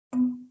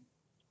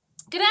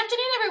Good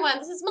afternoon, everyone.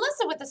 This is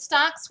Melissa with the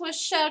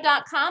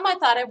StockSwishShow.com. I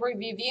thought I'd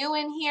review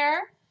in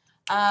here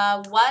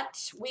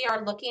what we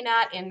are looking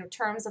at in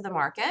terms of the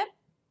market.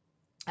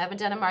 I haven't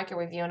done a market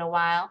review in a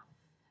while.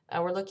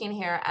 We're looking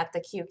here at the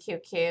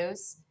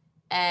QQQs.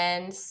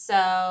 And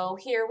so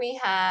here we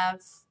have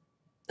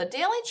the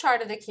daily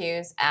chart of the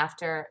Qs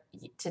after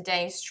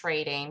today's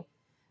trading.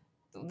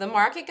 The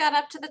market got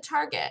up to the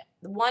target.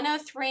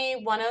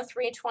 103,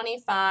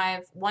 103.25,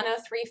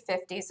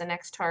 103.50 is the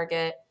next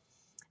target.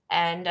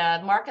 And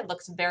the market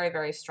looks very,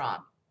 very strong.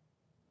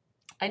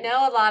 I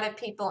know a lot of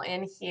people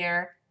in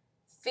here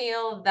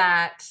feel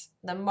that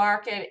the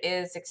market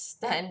is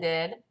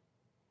extended,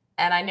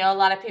 and I know a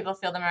lot of people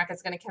feel the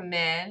market's going to come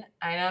in.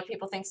 I know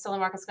people think still the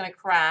market's going to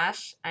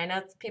crash. I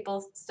know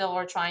people still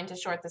are trying to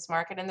short this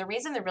market, and the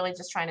reason they're really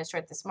just trying to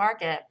short this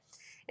market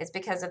is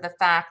because of the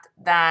fact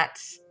that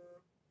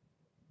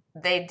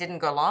they didn't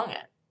go long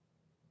it.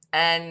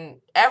 And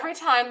every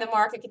time the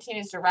market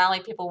continues to rally,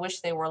 people wish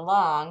they were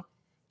long,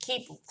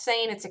 keep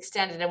saying it's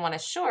extended and want to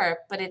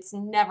short, but it's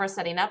never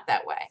setting up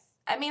that way.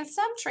 I mean,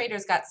 some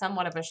traders got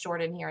somewhat of a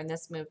short in here and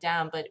this move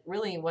down, but it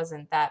really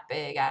wasn't that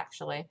big,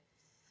 actually.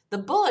 The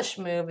bullish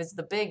move is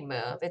the big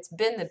move. It's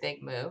been the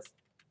big move,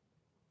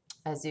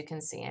 as you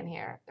can see in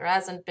here. There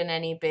hasn't been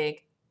any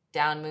big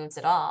down moves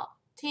at all.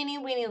 Teeny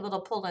weeny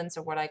little pull-ins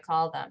are what I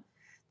call them.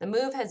 The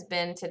move has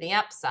been to the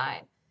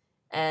upside.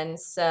 And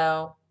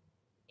so,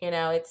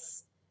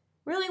 it's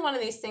really one of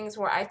these things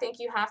where I think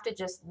you have to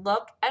just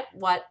look at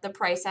what the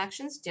price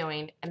action's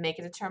doing and make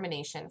a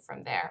determination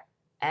from there.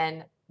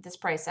 And this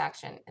price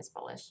action is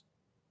bullish.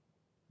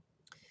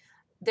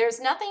 There's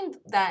nothing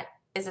that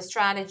is a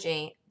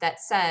strategy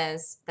that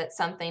says that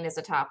something is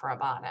a top or a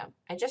bottom.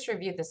 I just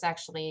reviewed this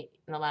actually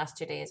in the last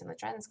 2 days in the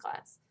trends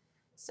class.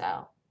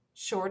 So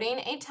shorting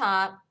a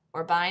top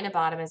or buying a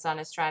bottom is not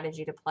a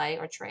strategy to play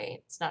or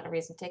trade. It's not a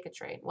reason to take a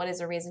trade. What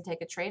is a reason to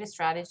take a trade? A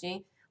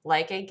strategy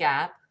like a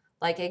gap,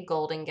 like a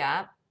golden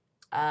gap,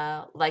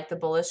 like the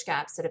bullish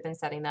gaps that have been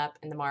setting up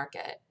in the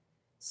market.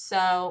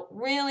 So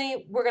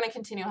really, we're going to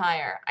continue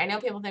higher. I know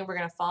people think we're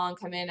going to fall and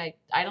come in.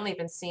 I don't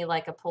even see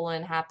like a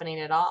pull-in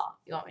happening at all.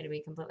 You want me to be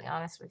completely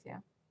honest with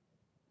you?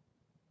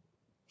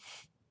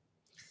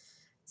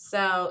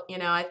 So,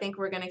 I think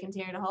we're going to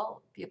continue to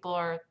hold. People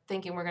are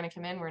thinking we're going to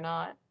come in. We're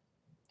not.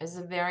 This is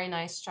a very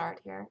nice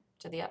chart here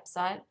to the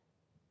upside.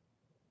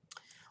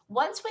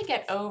 Once we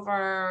get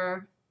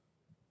over,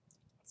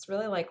 it's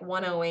really like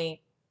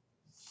 108.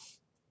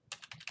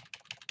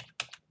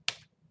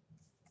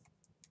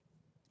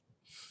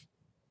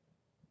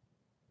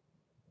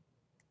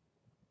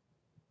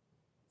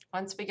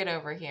 Once we get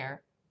over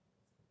here,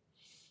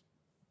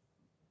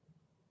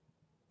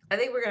 I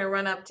think we're going to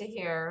run up to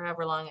here,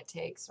 however long it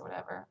takes or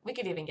whatever. We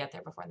could even get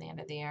there before the end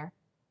of the year.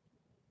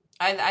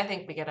 I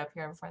think we get up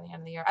here before the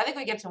end of the year. I think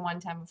we get to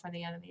 110 before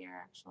the end of the year,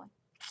 actually.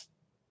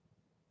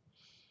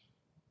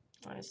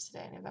 What is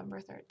today?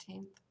 November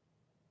 13th.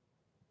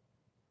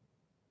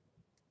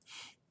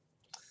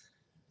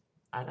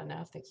 I don't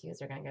know if the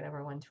Qs are going to get over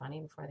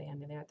 120 before the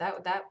end of the year.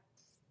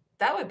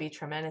 That would be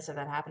tremendous if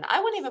that happened.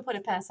 I wouldn't even put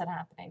it past that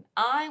happening.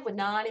 I would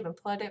not even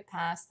put it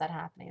past that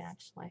happening,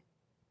 actually.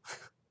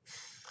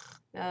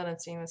 Now that I'm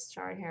seeing this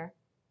chart here.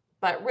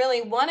 But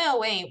really,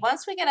 108,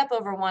 once we get up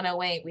over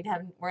 108, we're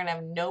going to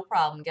have no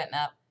problem getting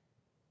up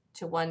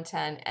to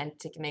 110 and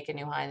to make a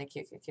new high in the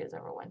QQQs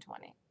over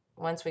 120.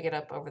 Once we get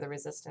up over the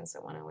resistance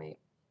at 108.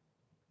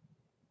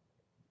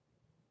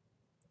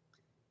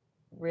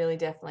 Really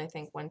definitely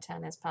think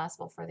 110 is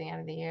possible for the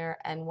end of the year.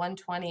 And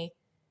 120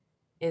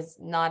 is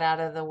not out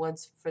of the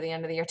woods for the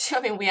end of the year, too.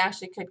 I mean, we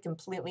actually could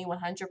completely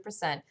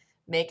 100%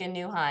 make a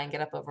new high and get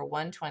up over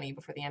 120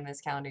 before the end of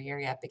this calendar year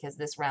yet, because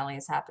this rally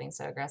is happening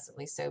so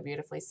aggressively, so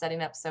beautifully,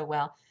 setting up so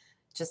well,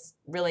 just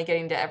really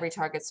getting to every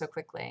target so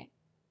quickly.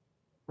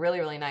 Really,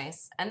 really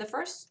nice. And the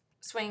first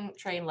swing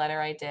trade letter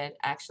I did,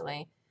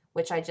 actually,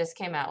 which I just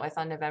came out with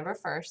on November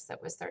 1st,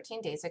 that was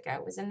 13 days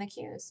ago, was in the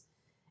Qs.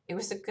 It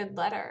was a good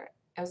letter.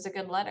 It was a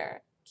good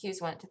letter.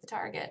 Qs went to the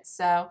target.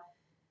 So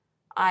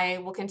I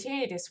will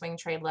continue to do swing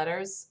trade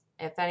letters.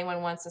 If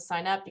anyone wants to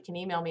sign up, you can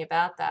email me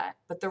about that.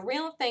 But the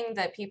real thing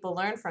that people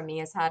learn from me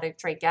is how to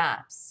trade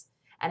gaps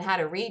and how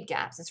to read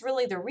gaps. It's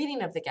really the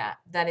reading of the gap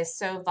that is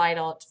so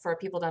vital for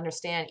people to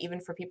understand, even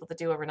for people that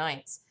do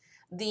overnights.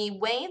 The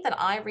way that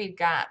I read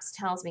gaps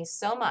tells me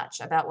so much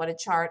about what a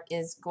chart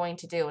is going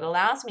to do. It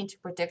allows me to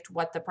predict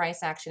what the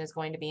price action is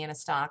going to be in a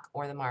stock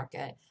or the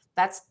market.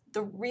 That's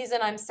the reason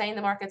I'm saying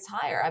the market's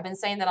higher. I've been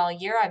saying that all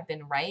year. I've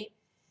been right.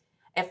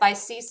 If I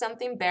see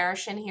something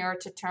bearish in here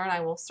to turn,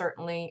 I will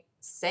certainly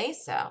say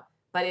so,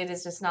 but it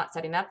is just not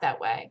setting up that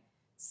way.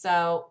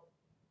 So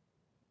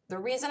the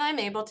reason I'm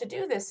able to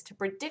do this, to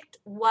predict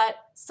what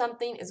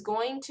something is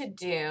going to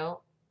do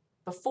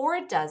before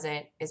it does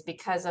it, is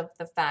because of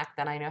the fact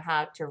that I know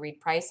how to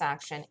read price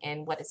action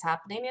and what is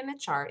happening in a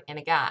chart in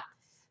a gap.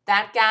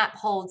 That gap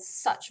holds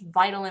such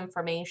vital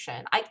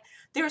information.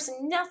 There's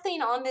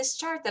nothing on this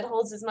chart that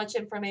holds as much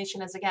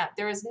information as a gap.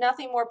 There is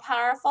nothing more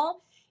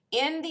powerful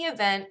in the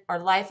event or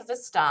life of a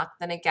stock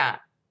than a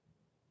gap.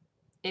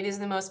 It is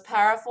the most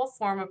powerful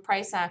form of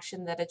price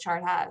action that a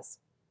chart has.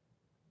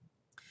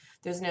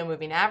 There's no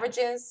moving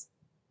averages,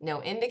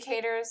 no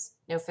indicators,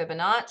 no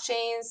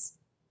Fibonacci's,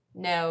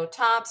 no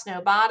tops,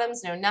 no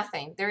bottoms, no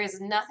nothing. There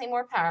is nothing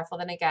more powerful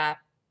than a gap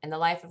in the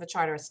life of a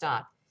chart or a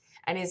stock.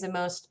 And it is the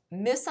most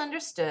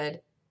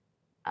misunderstood,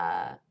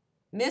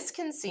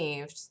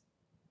 misconceived,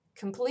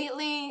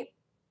 completely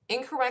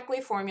incorrectly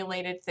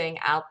formulated thing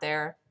out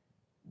there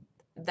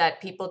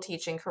that people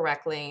teach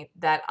incorrectly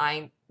that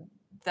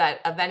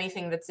of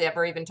anything that's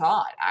ever even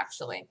taught,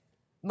 actually.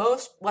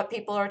 Most what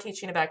people are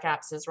teaching about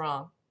gaps is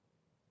wrong,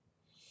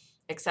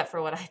 except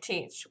for what I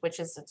teach, which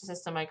is a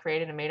system I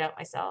created and made up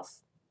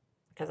myself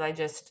because I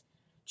just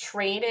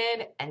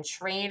traded and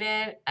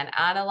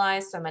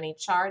analyzed so many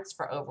charts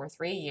for over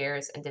 3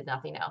 years and did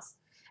nothing else.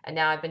 And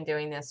now I've been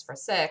doing this for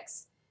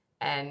 6.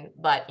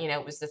 But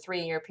it was the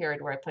 3-year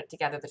period where I put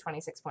together the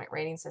 26-point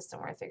rating system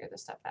where I figured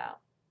this stuff out.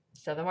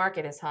 So the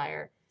market is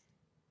higher.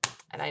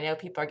 And I know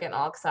people are getting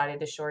all excited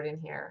to short in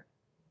here.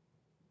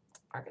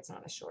 Market's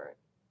not a short.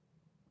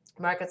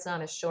 Market's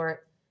not a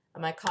short.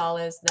 And my call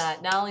is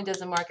that not only does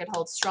the market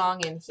hold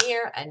strong in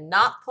here and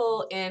not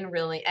pull in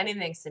really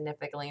anything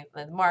significantly,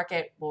 the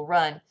market will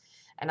run.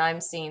 And I'm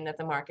seeing that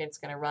the market's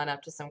going to run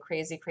up to some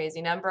crazy,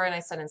 crazy number. And I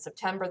said in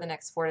September, the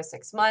next 4 to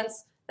 6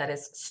 months, that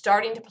is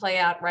starting to play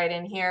out right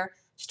in here,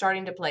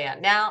 starting to play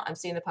out now. I'm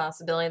seeing the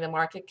possibility the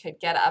market could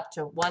get up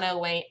to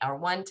 108 or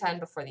 110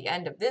 before the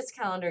end of this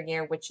calendar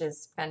year, which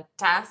is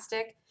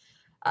fantastic.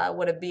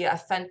 Would it be a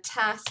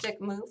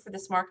fantastic move for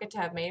this market to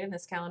have made in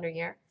this calendar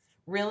year?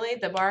 Really,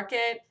 the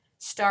market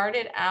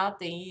started out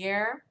the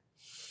year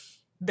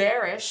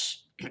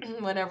bearish.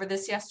 Went over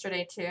this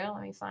yesterday too.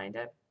 Let me find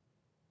it.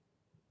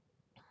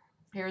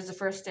 Here's the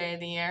first day of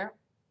the year.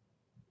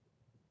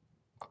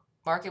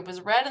 Market was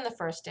red in the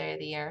first day of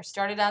the year.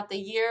 Started out the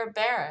year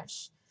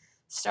bearish.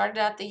 Started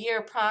out the year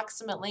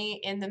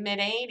approximately in the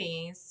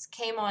mid-80s.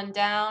 Came on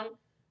down,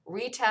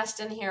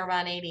 retesting here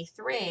around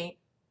 83.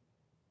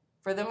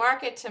 For the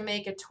market to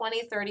make a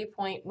 20,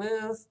 30-point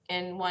move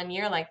in 1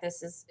 year like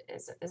this is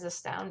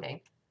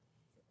astounding.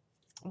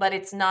 But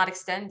it's not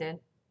extended.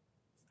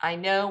 I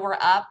know we're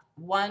up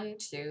 1,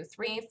 2,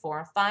 3,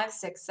 4, 5,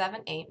 6,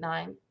 7, 8,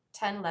 9,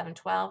 10, 11,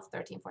 12,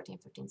 13, 14,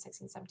 15,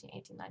 16, 17,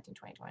 18, 19,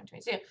 20, 21,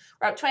 22.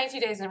 We're up 22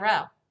 days in a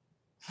row.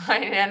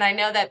 Right? And I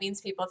know that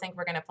means people think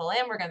we're going to pull in,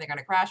 they're going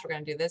to crash, we're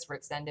going to do this, we're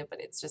extended,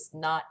 but it's just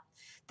not,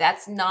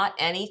 that's not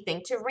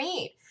anything to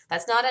read.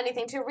 That's not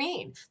anything to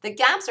read. The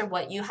gaps are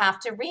what you have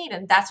to read,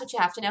 and that's what you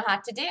have to know how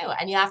to do.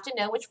 And you have to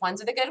know which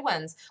ones are the good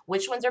ones,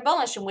 which ones are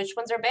bullish and which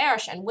ones are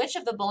bearish, and which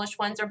of the bullish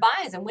ones are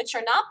buys and which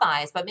are not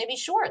buys, but maybe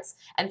shorts,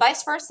 and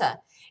vice versa.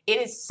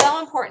 It is so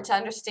important to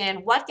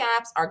understand what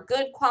gaps are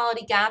good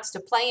quality gaps to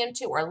play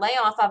into or lay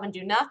off of and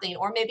do nothing,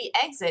 or maybe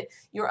exit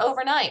your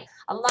overnight.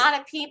 A lot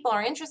of people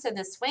are interested in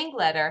this swing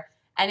letter,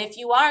 and if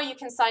you are, you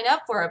can sign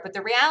up for it. But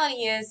the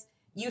reality is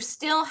you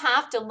still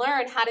have to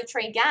learn how to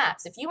trade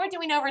gaps. If you are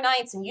doing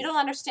overnights and you don't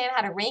understand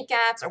how to rate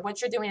gaps or what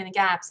you're doing in the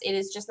gaps, it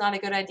is just not a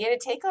good idea to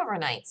take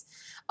overnights.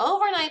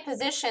 Overnight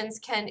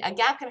positions a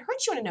gap can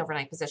hurt you in an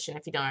overnight position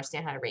if you don't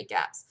understand how to rate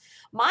gaps.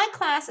 My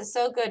class is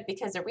so good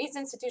because it reads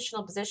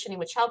institutional positioning,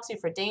 which helps you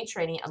for day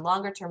trading and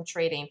longer term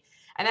trading,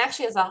 and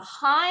actually has a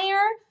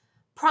higher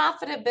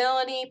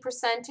profitability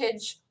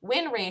percentage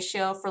win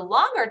ratio for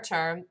longer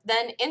term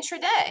than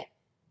intraday.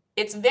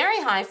 It's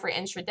very high for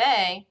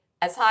intraday,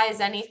 as high as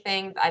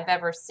anything I've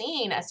ever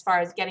seen as far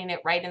as getting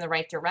it right in the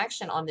right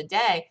direction on the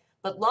day.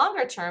 But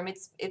longer term,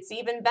 it's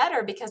even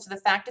better because of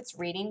the fact it's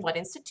reading what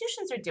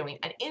institutions are doing.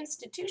 And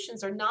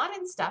institutions are not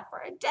in stuff for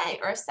a day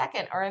or a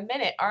second or a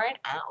minute or an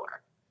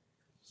hour.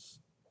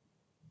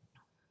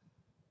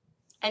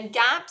 And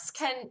gaps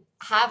can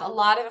have a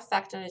lot of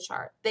effect on a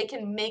chart. They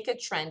can make a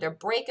trend or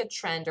break a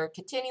trend or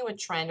continue a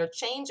trend or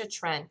change a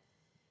trend.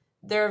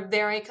 They're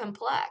very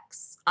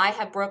complex. I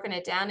have broken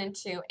it down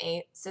into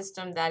a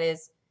system that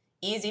is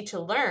easy to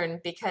learn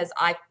because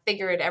I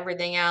figured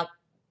everything out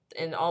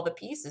in all the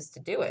pieces to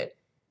do it.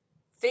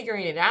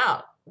 Figuring it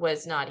out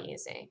was not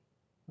easy,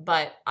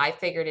 but I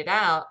figured it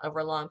out over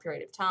a long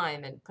period of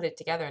time and put it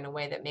together in a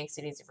way that makes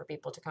it easy for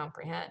people to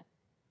comprehend.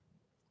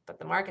 But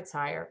the market's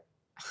higher.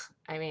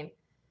 I mean,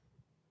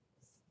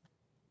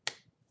 what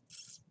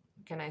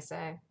can I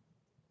say?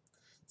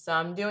 So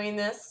I'm doing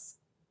this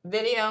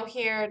video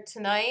here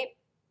tonight.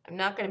 I'm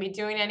not going to be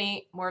doing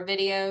any more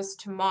videos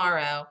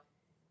tomorrow.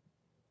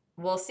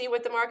 We'll see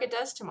what the market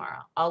does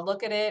tomorrow. I'll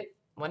look at it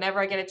whenever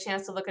I get a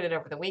chance to look at it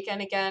over the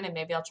weekend again, and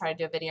maybe I'll try to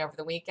do a video over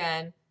the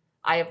weekend.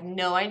 I have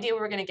no idea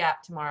where we're going to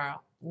gap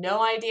tomorrow.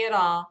 No idea at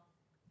all.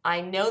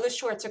 I know the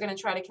shorts are going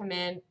to try to come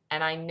in,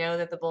 and I know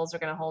that the bulls are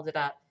going to hold it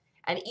up.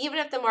 And even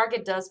if the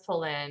market does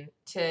pull in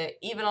to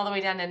even all the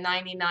way down to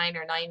 99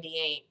 or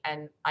 98,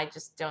 and I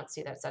just don't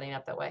see that setting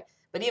up that way.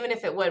 But even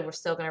if it would, we're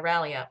still going to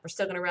rally up. We're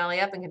still going to rally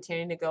up and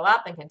continue to go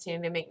up and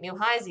continue to make new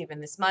highs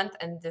even this month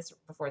and this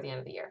before the end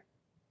of the year.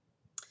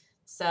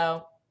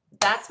 So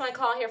that's my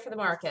call here for the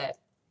market.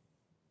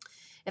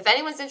 If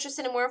anyone's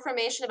interested in more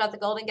information about the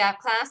Golden Gap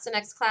class, the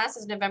next class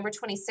is November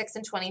 26th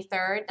and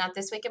 23rd, not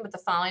this weekend, but the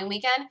following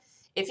weekend.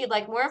 If you'd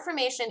like more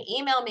information,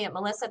 email me at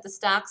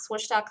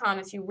melissa@thestockswoosh.com.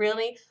 If you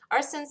really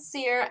are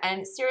sincere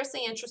and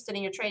seriously interested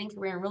in your trading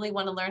career and really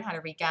want to learn how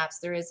to read gaps,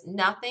 there is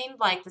nothing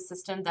like the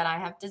system that I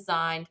have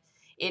designed.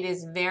 It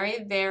is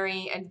very,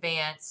 very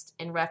advanced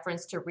in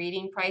reference to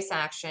reading price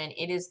action.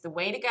 It is the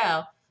way to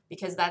go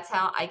because that's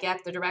how I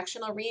get the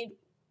directional read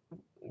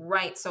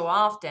right so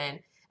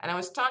often. And I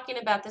was talking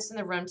about this in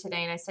the room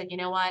today, and I said, you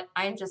know what?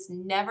 I'm just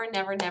never,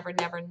 never, never,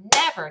 never,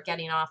 never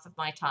getting off of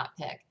my top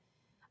pick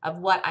of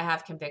what I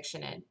have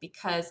conviction in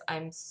because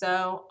I'm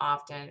so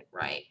often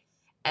right.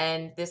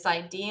 And this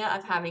idea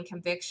of having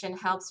conviction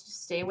helps you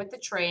stay with the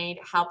trade,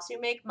 helps you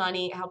make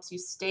money, helps you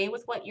stay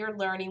with what you're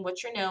learning,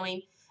 what you're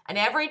knowing. And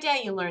every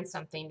day you learn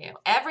something new.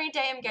 Every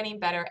day I'm getting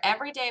better.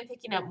 Every day I'm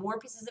picking up more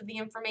pieces of the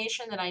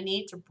information that I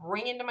need to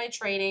bring into my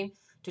trading,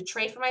 to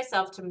trade for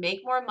myself, to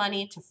make more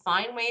money, to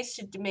find ways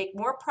to make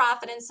more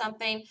profit in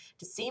something,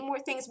 to see more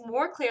things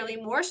more clearly,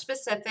 more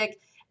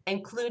specific,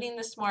 including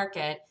this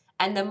market.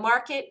 And the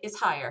market is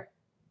higher.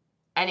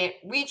 And it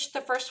reached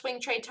the first swing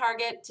trade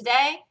target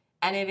today,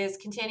 and it is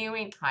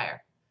continuing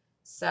higher.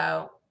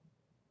 So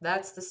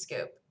that's the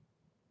scoop.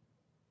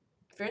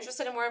 If you're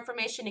interested in more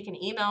information, you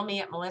can email me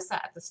at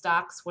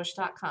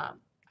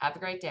melissa@thestockswoosh.com. Have a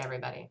great day,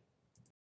 everybody.